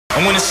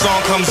And when the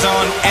song comes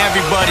on,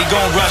 everybody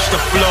gon' rush the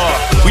floor.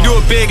 We do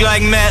it big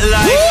like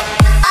MetLife.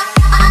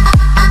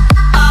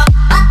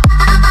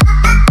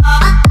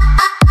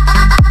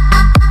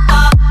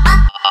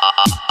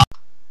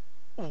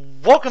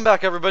 Welcome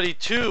back, everybody,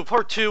 to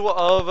part 2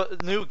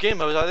 of new game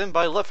modes added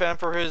by LitFam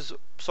for his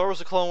Star Wars: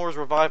 The Clone Wars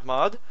Revive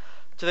mod.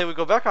 Today we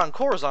go back on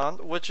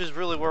Coruscant, which is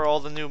really where all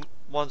the new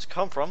ones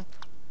come from.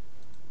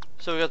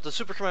 So we got the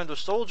Super Commando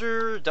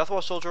Soldier, Death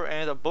Watch Soldier,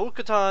 and a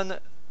Bo-Katan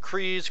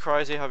Kryze,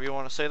 however you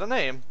want to say the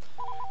name.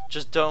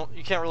 Just don't,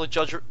 you can't really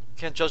judge,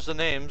 can't judge the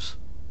names.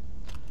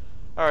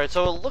 Alright,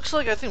 so it looks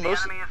like I think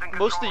most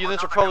of the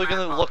units are probably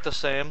going to look the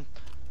same.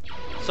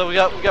 So we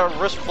got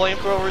wrist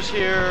flamethrowers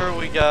here,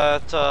 we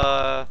got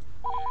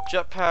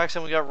jetpacks,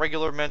 and we got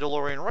regular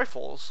Mandalorian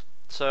rifles.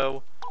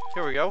 So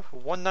here we go,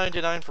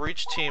 $199 for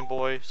each team,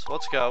 boys.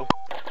 Let's go.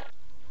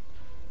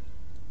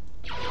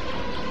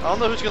 I don't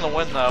know who's gonna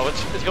win though.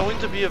 It's going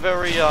to be a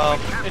very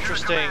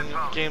interesting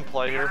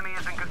gameplay here.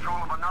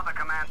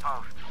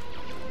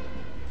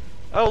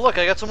 Oh look,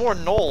 I got some more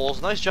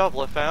gnolls. Nice job,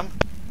 LitFam.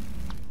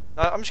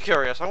 I'm just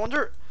curious. I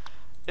wonder,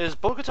 is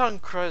Bo-Katan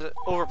Kryze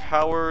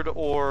overpowered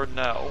or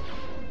no?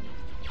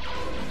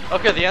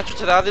 Okay, the answer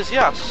to that is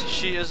yes.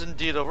 She is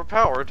indeed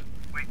overpowered.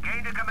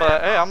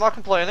 But hey, I'm not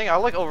complaining. I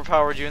like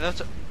overpowered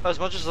units as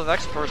much as the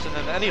next person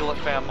in any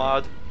LitFam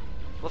mod.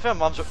 LitFam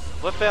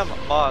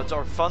mods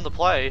are fun to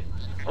play.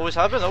 Always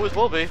have been, always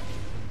will be.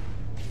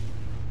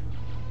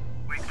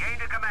 We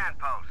gained a command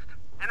post.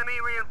 Enemy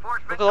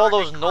reinforcements. Look at all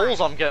those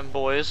gnolls I'm getting,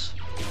 boys.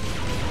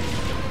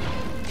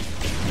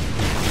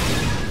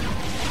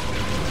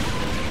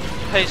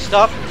 Hey,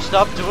 stop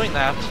doing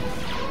that.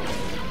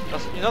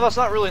 You know that's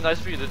not really nice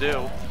for you to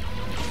do.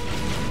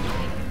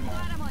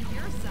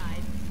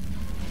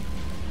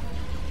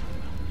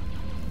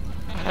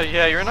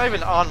 Yeah, you're not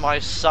even on my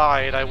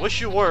side. I wish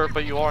you were,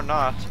 but you are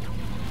not.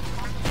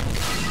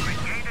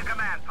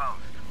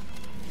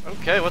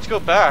 Okay, let's go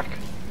back.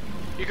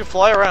 You can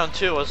fly around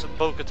too as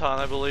Bo-Katan,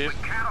 I believe.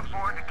 We can't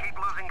afford to keep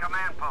losing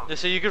command posts. You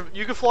see,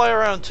 you could fly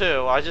around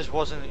too. I just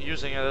wasn't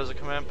using it as a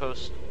command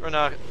post, or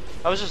not.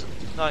 I was just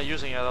not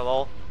using it at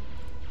all.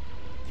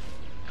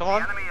 Come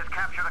on. The enemy has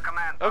captured a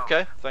command post.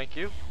 Okay, thank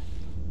you.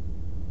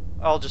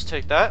 I'll just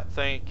take that.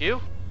 Thank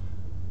you.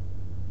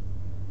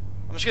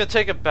 I'm just gonna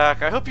take it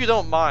back. I hope you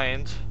don't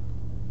mind.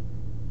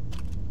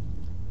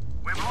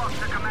 We've lost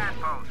the command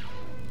post.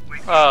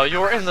 Oh, you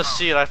were in the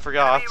seat, I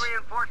forgot. Enemy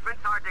reinforcements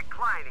are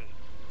declining.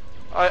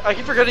 I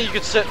keep forgetting you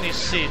could sit in these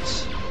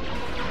seats.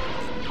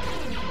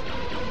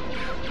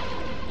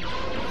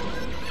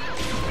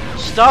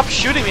 Stop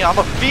shooting me, I'm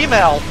a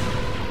female!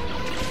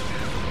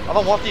 I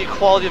don't want the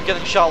equality of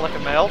getting shot like a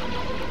male.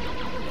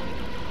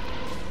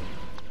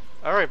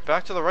 Alright,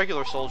 back to the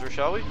regular soldier,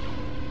 shall we?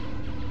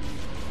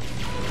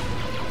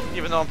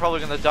 Even though I'm probably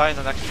gonna die in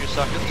the next few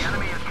seconds. The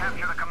enemy has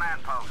captured a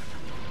command post.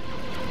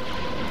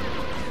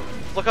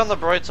 Look on the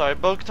bright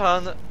side,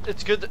 Bo-Katan,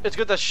 it's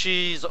good that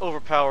she's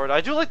overpowered.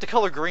 I do like the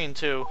color green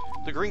too.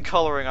 The green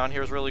coloring on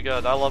here is really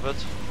good. I love it.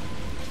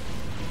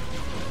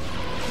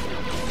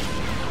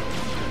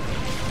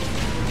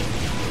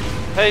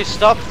 Hey,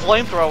 stop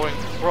flamethrowing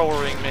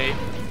me,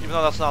 even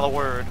though that's not a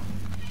word.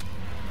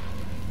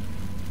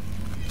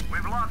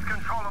 We've lost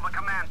control of the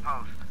command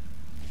post.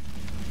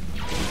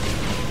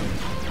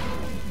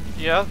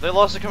 Yeah, they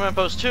lost the command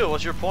post too.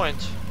 What's your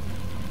point?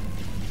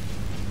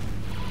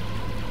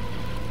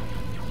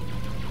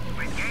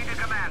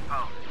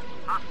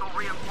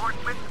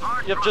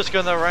 Yep, just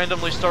gonna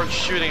randomly start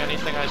shooting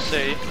anything I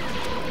see.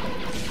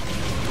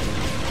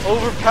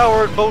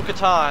 Overpowered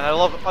Bo-Katan, I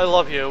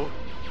love you.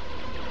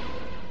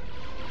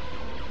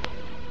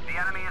 The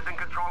enemy is in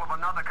control of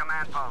another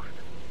command post.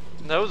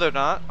 No, they're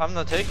not. I'm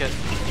gonna take it.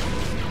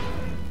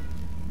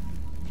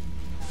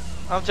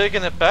 I'm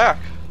taking it back.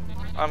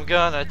 I'm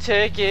gonna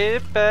take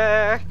it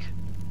back.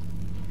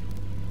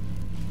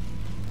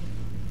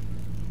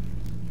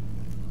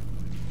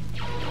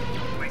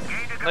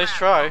 Nice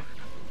try.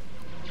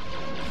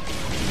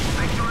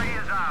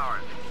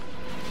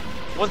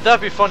 Wouldn't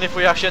that be funny if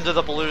we actually ended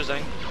up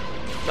losing?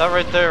 That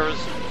right there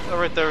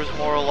is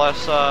more or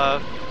less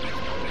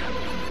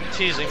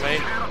teasing me.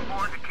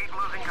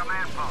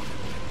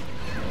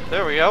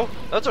 There we go.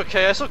 That's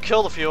okay. I still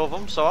killed a few of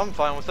them, so I'm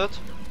fine with it.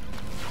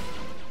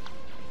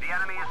 The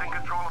enemy is in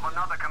control of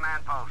another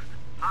command post.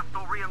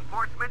 Hostile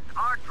reinforcements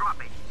are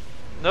dropping.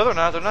 No, they're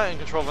not. They're not in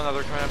control of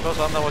another command post.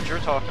 I don't know what you're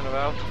talking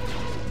about.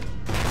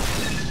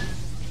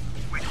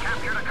 We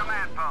captured a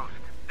command post.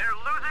 They're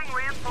losing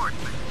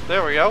reinforcements.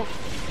 There we go.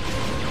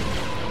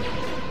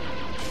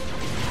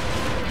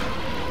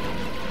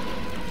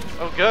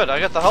 Oh good, I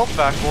got the health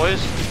back,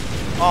 boys.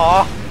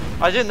 Aw,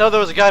 I didn't know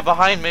there was a guy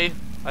behind me.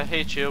 I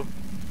hate you.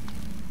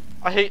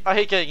 I hate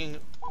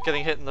getting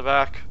hit in the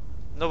back.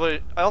 I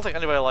don't think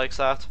anybody likes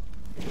that.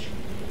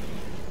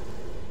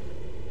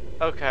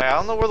 Okay, I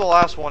don't know where the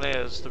last one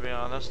is, to be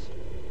honest.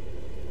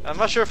 I'm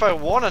not sure if I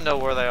want to know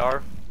where they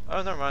are.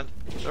 Oh, never mind.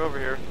 They're over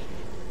here.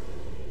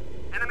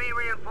 Enemy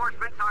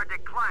reinforcements are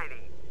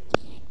declining.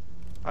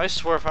 I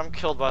swear if I'm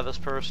killed by this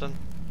person.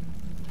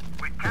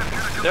 We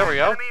captured a There we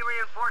go. enemy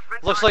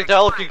Looks like that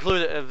will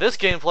conclude this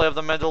gameplay of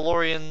the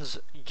Mandalorians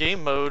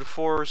game mode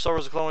for Star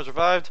Wars: The Clone Wars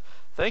Revived.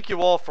 Thank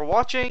you all for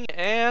watching,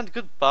 and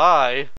goodbye.